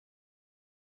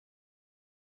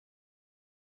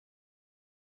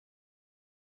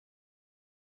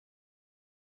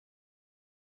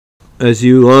As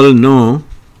you all know,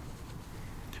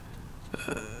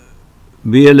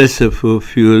 VLSFO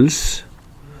fuels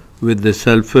with the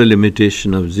sulfur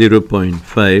limitation of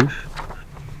 0.5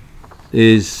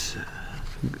 is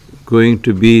going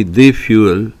to be the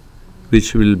fuel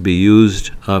which will be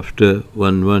used after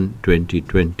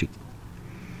 1/1/2020.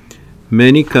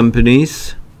 Many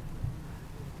companies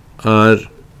are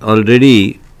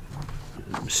already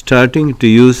starting to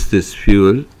use this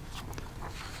fuel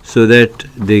so that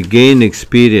they gain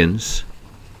experience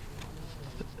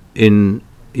in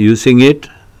using it,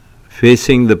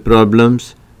 facing the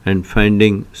problems and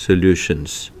finding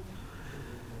solutions.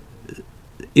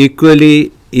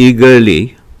 Equally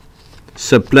eagerly,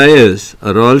 suppliers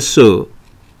are also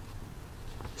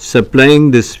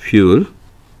supplying this fuel,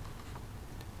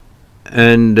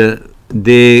 and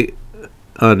they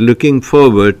are looking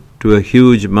forward to a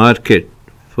huge market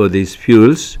for these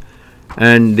fuels,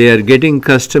 and they are getting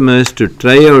customers to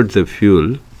try out the fuel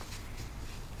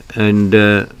and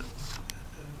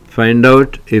find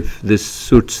out if this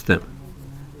suits them.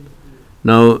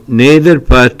 Now, neither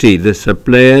party, the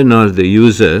supplier nor the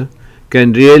user,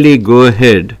 can really go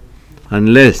ahead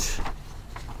unless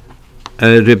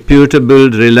a reputable,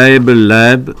 reliable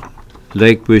lab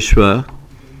like Vishwa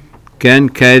can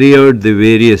carry out the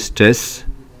various tests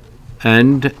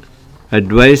and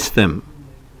advise them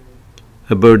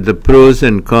about the pros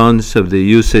and cons of the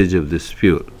usage of this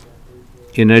fuel.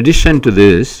 In addition to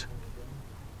this,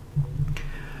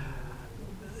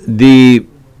 the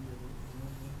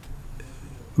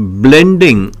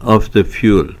blending of the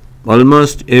fuel,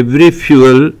 almost every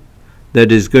fuel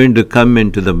that is going to come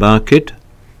into the market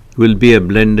will be a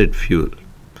blended fuel.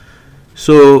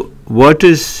 So, what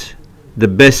is the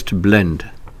best blend?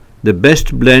 The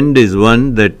best blend is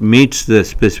one that meets the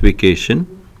specification,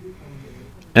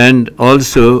 and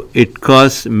also it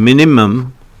costs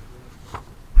minimum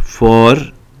for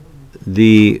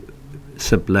the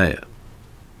supplier.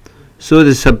 So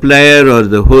the supplier or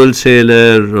the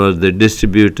wholesaler or the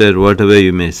distributor, whatever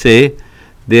you may say,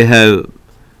 they have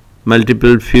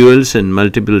multiple fuels and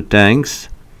multiple tanks.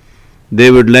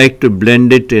 They would like to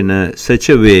blend it in such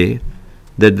a way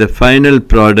that the final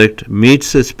product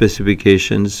meets the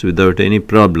specifications without any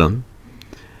problem,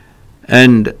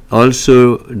 and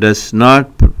also does not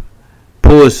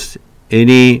pose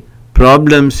any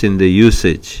problems in the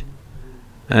usage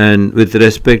and with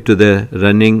respect to the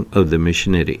running of the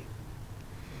machinery.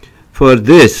 For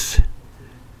this,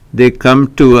 they come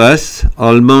to us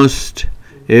almost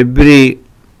every,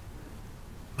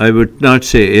 I would not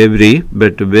say every,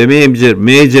 but a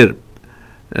major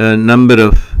number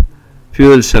of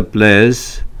fuel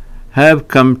suppliers have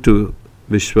come to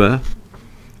Vishwa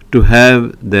to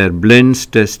have their blends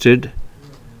tested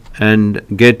and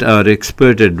get our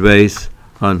expert advice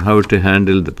on how to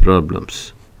handle the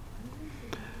problems.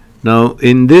 Now,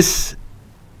 in this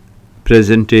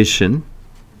presentation,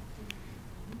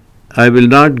 I will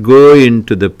not go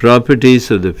into the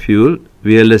properties of the fuel,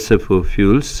 VLSFO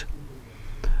fuels,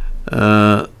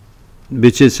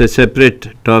 which is a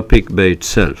separate topic by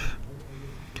itself.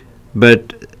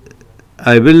 But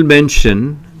I will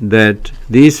mention that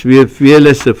these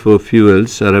VLSFO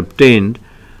fuels are obtained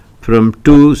from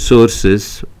two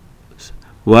sources.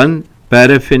 One,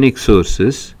 paraffinic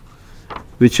sources,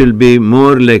 which will be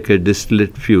more like a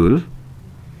distillate fuel,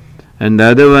 and the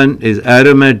other one is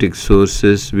aromatic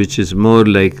sources, which is more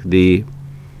like the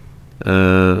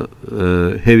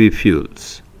heavy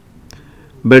fuels.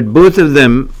 But both of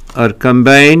them are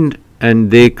combined and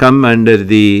they come under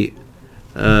the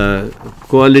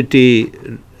quality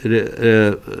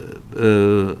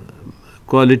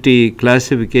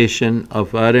classification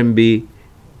of RMB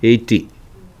 80.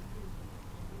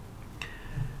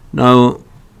 Now,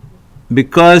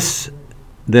 because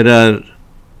there are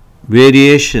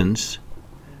variations,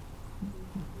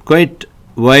 quite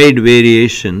wide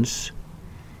variations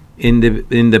in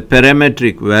the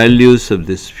parametric values of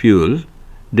this fuel,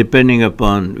 depending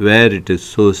upon where it is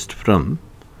sourced from,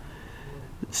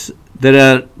 there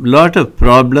are a lot of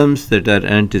problems that are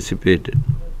anticipated.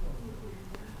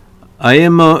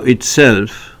 IMO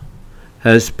itself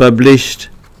has published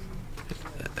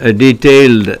a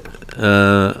detailed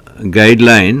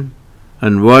guideline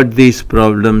on what these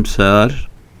problems are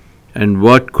and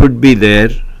what could be there,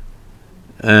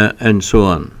 and so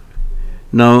on.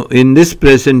 Now, in this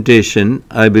presentation,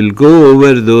 I will go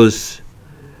over those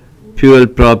fuel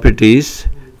properties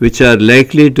which are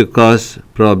likely to cause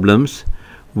problems.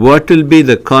 What will be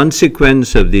the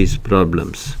consequence of these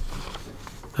problems?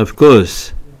 Of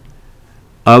course,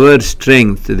 our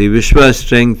strength, the Vishwa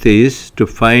strength, is to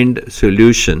find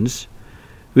solutions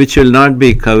which will not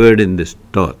be covered in this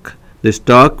talk. The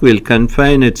stock will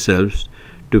confine itself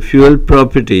to fuel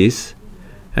properties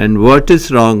and what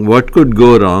is wrong, what could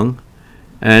go wrong,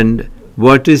 and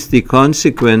what is the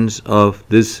consequence of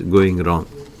this going wrong.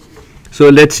 So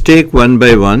let's take one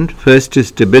by one. First is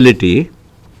stability.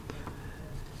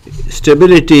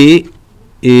 Stability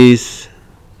is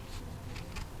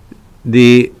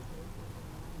the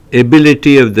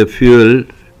ability of the fuel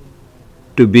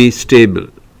to be stable.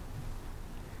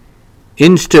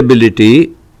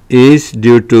 Instability is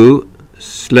due to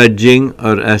sludging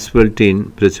or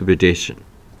asphaltene precipitation.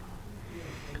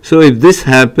 So if this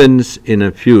happens in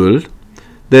a fuel,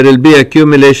 there will be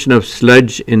accumulation of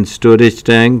sludge in storage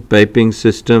tank, piping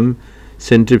system,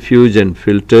 centrifuge and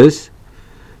filters.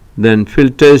 Then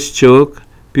filters choke,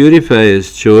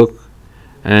 purifiers choke,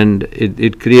 and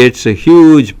it creates a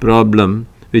huge problem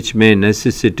which may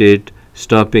necessitate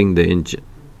stopping the engine.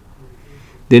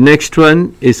 The next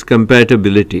one is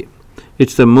compatibility.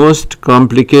 It's the most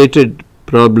complicated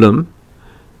problem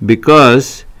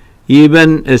because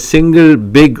even a single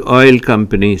big oil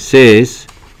company says,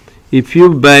 if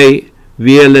you buy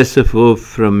VLSFO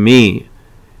from me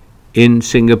in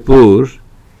Singapore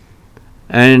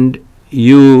and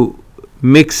you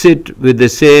mix it with the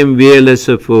same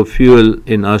VLSFO fuel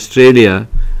in Australia,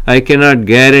 I cannot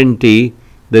guarantee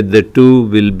that the two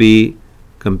will be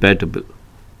compatible.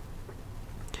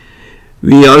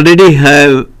 We already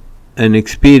have an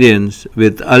experience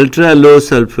with ultra low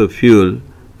sulfur fuel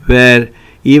where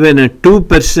even a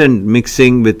 2%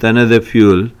 mixing with another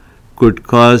fuel could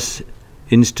cause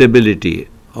instability,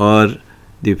 or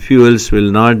the fuels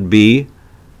will not be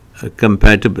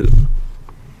compatible.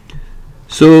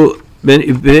 So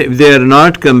if they are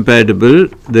not compatible,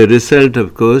 the result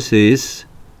of course is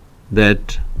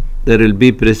that there will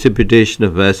be precipitation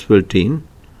of asphaltene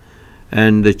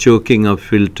and the choking of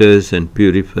filters and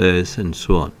purifiers and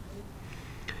so on.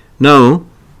 Now,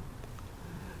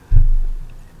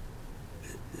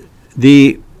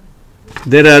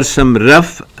 there are some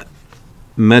rough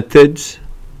methods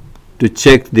to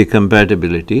check the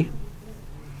compatibility.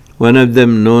 One of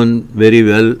them known very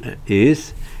well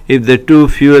is if the two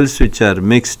fuels which are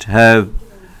mixed have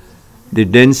the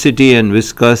density and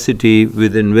viscosity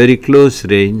within very close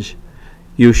range,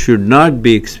 you should not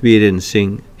be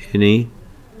experiencing any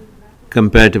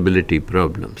compatibility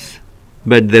problems.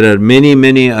 But there are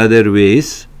many other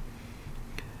ways,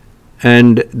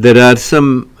 and there are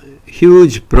some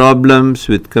huge problems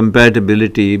with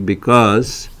compatibility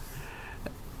because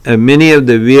many of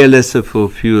the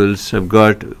VLSFO fuels have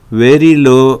got very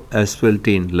low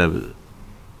asphaltene level.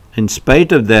 In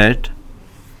spite of that,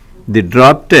 the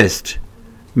drop test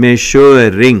may show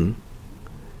a ring,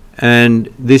 and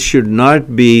this should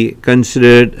not be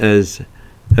considered as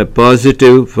a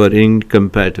positive for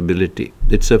incompatibility.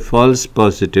 It's a false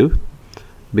positive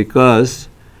because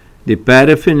the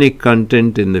paraffinic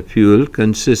content in the fuel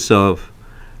consists of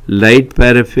light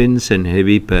paraffins and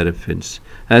heavy paraffins.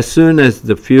 As soon as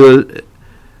the fuel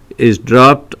is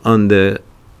dropped on the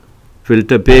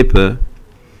filter paper,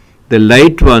 the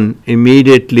light one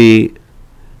immediately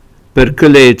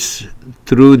percolates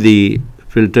through the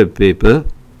filter paper.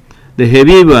 The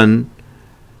heavy one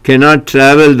cannot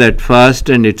travel that fast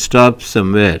and it stops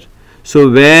somewhere. So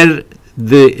where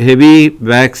the heavy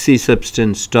waxy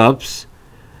substance stops,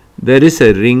 there is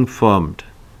a ring formed,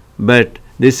 but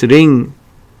this ring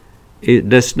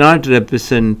does not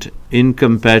represent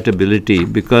incompatibility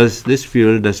because this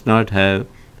fuel does not have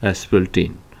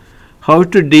asphaltene. How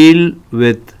to deal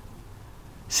with,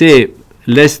 say,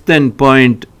 less than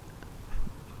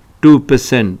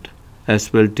 0.2%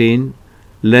 asphaltene,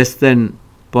 less than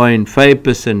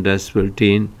 0.5%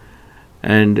 asphaltene,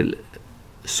 and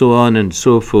so on and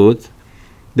so forth.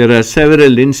 There are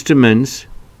several instruments,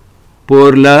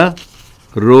 Porla,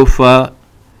 ROFA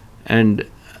and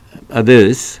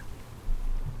others,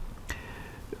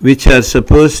 which are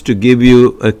supposed to give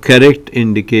you a correct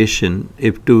indication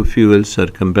if two fuels are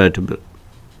compatible.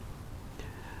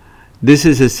 This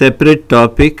is a separate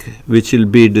topic which will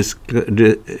be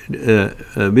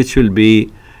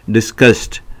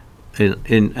discussed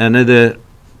in another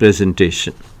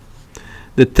presentation.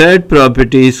 The third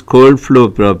property is cold flow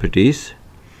properties.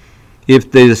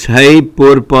 If there is high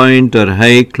pour point or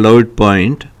high cloud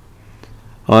point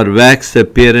or wax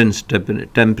appearance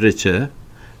temperature,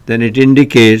 then it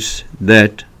indicates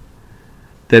that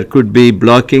there could be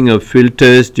blocking of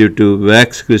filters due to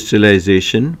wax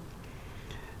crystallization.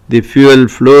 The fuel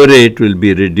flow rate will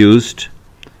be reduced.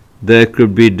 There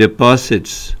could be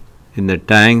deposits in the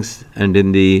tanks and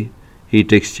in the heat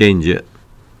exchanger.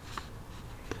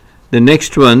 The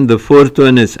next one, the fourth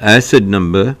one, is acid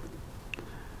number.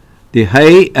 The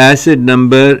high acid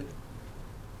number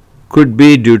could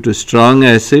be due to strong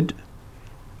acid,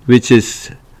 which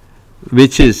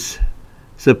is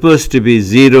supposed to be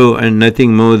 0 and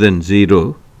nothing more than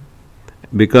 0,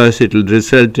 because it will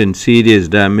result in serious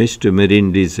damage to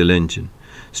marine diesel engine.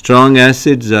 Strong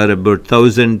acids are about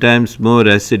 1,000 times more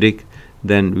acidic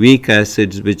than weak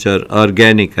acids, which are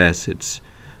organic acids.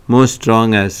 Most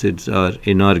strong acids are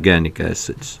inorganic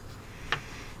acids.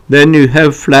 Then you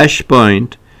have flash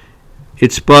point.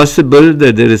 It's possible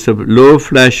that there is a low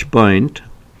flash point,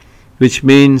 which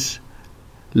means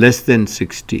less than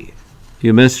 60.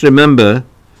 You must remember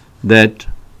that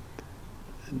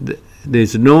there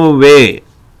is no way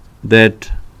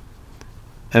that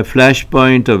a flash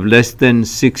point of less than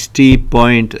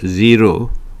 60.0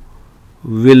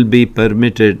 will be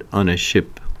permitted on a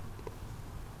ship.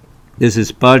 This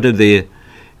is part of the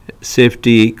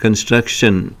safety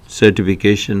construction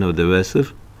certification of the vessel,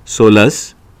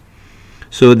 SOLAS.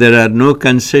 So there are no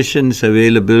concessions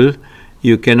available.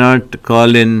 You cannot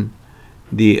call in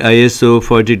the ISO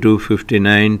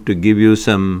 4259 to give you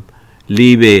some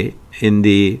leeway in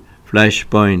the flash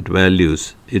point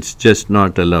values. It's just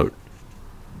not allowed.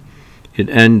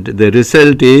 And the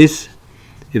result is,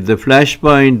 if the flash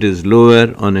point is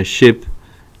lower on a ship,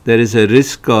 there is a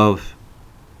risk of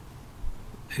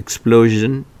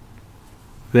explosion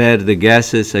where the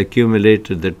gases accumulate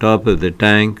at the top of the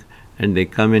tank and they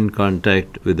come in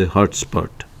contact with the hot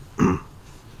spot.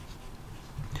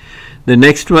 The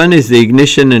next one is the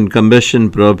ignition and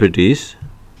combustion properties.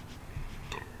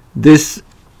 This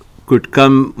could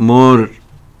come more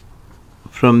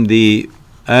from the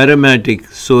aromatic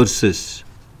sources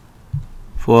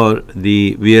for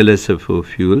the VLSFO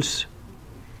fuels.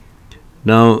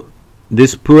 Now,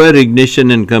 this poor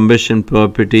ignition and combustion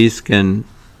properties can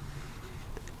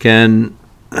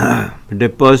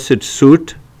deposit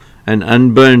soot and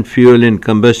unburned fuel in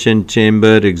combustion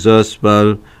chamber, exhaust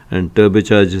valve and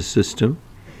turbocharger system.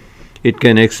 It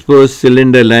can expose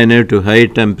cylinder liner to high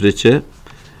temperature,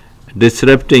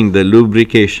 disrupting the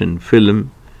lubrication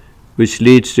film, which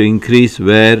leads to increased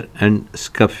wear and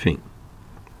scuffing.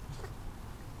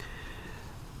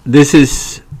 This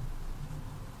is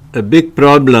a big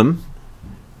problem.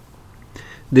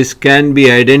 This can be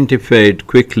identified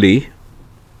quickly,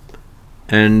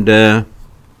 and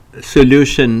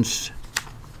solutions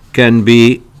can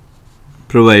be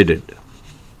provided,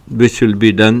 which will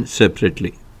be done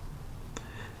separately.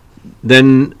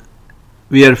 Then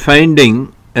we are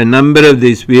finding a number of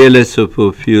these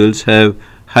VLSFO fuels have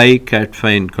high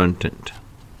cat-fine content.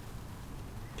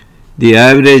 The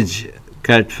average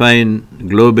cat-fine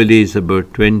globally is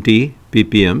about 20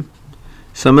 ppm.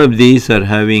 Some of these are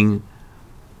having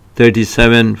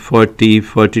 37, 40,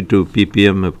 42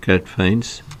 ppm of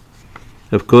cat-fines.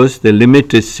 Of course, the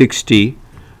limit is 60,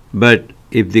 but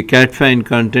if the cat-fine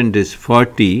content is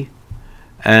 40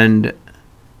 and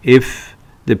if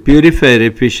the purifier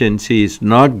efficiency is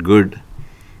not good,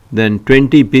 then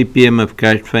 20 ppm of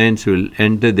cat-fines will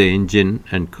enter the engine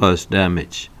and cause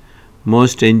damage.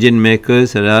 Most engine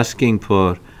makers are asking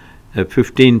for a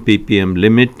 15 ppm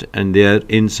limit, and they are,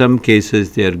 in some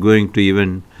cases, they are going to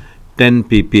even 10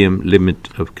 ppm limit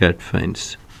of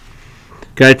cat-fines.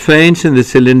 Cat-fines in the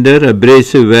cylinder,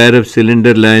 abrasive wear of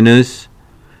cylinder liners,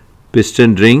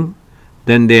 piston ring,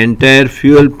 then the entire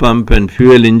fuel pump and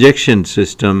fuel injection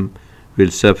system will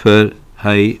suffer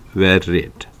high wear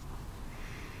rate.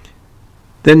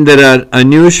 Then there are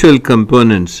unusual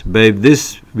components. By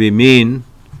this we mean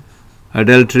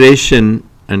adulteration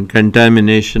and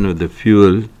contamination of the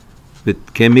fuel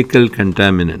with chemical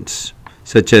contaminants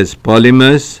such as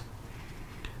polymers,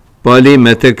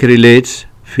 polymethacrylates,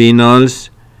 phenols,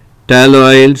 tall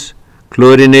oils,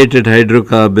 chlorinated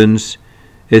hydrocarbons,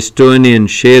 Estonian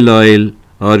shale oil,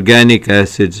 organic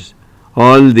acids.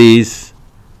 All these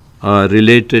are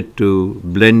related to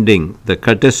blending the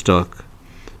cutter stock,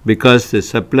 because the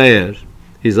supplier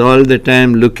is all the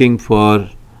time looking for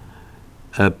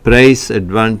a price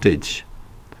advantage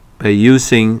by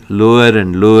using lower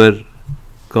and lower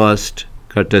cost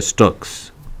cutter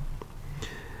stocks.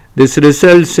 This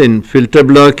results in filter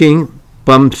blocking,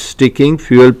 pump sticking,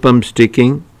 fuel pump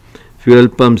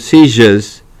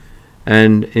seizures,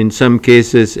 and in some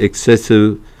cases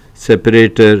excessive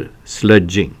separator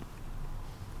sludging.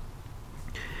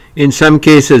 In some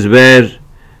cases where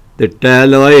the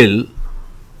tall oil,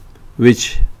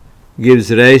 which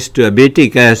gives rise to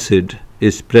abatic acid,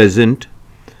 is present,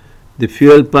 the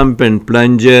fuel pump and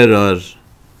plunger are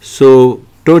so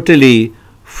totally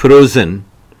frozen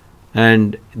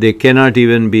and they cannot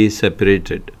even be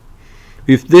separated.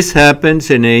 If this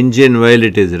happens in an engine while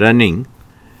it is running,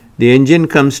 the engine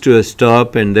comes to a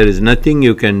stop and there is nothing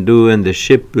you can do, and the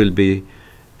ship will be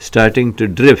starting to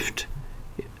drift,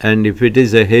 and if it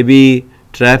is a heavy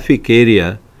traffic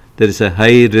area, there is a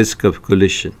high risk of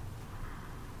collision.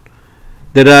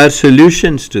 There are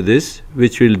solutions to this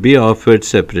which will be offered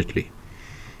separately.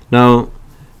 Now,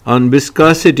 on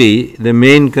viscosity, the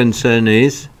main concern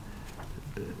is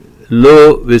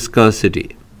low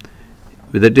viscosity.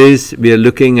 That is, we are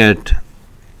looking at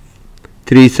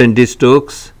 3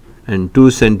 centistokes and 2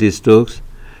 centistokes.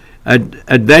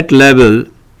 At that level,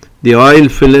 the oil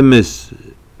film is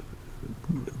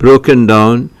broken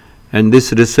down, and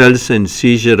this results in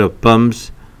seizure of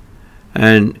pumps,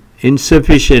 and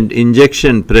insufficient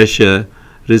injection pressure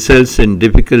results in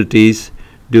difficulties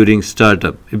during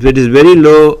startup. If it is very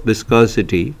low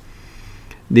viscosity,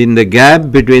 in the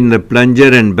gap between the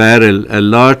plunger and barrel, a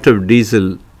lot of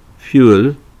diesel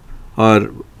fuel or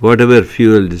whatever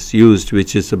fuel is used,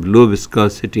 which is of low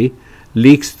viscosity,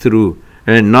 leaks through,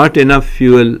 and not enough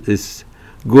fuel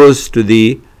goes to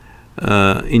the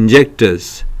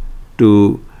injectors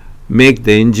to make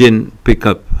the engine pick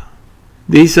up.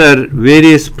 These are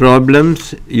various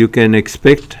problems you can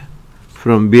expect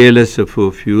from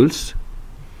VLSFO fuels.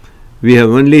 We have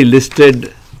only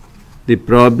listed the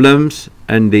problems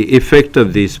and the effect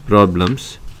of these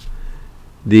problems.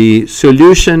 The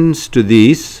solutions to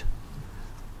these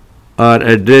are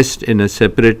addressed in a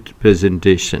separate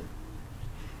presentation.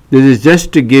 This is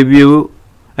just to give you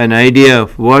an idea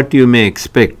of what you may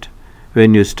expect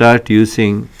when you start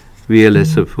using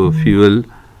VLSFO fuel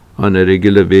on a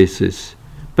regular basis,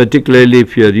 particularly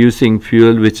if you are using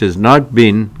fuel which has not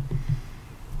been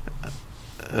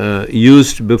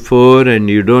used before and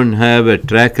you don't have a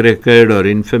track record or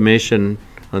information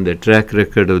on the track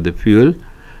record of the fuel,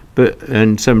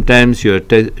 and sometimes you are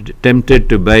tempted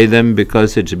to buy them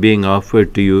because it's being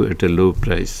offered to you at a low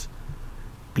price.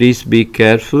 Please be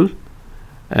careful,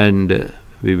 and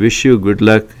we wish you good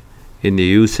luck in the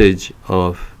usage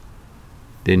of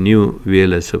the new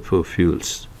VLSFO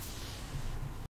fuels.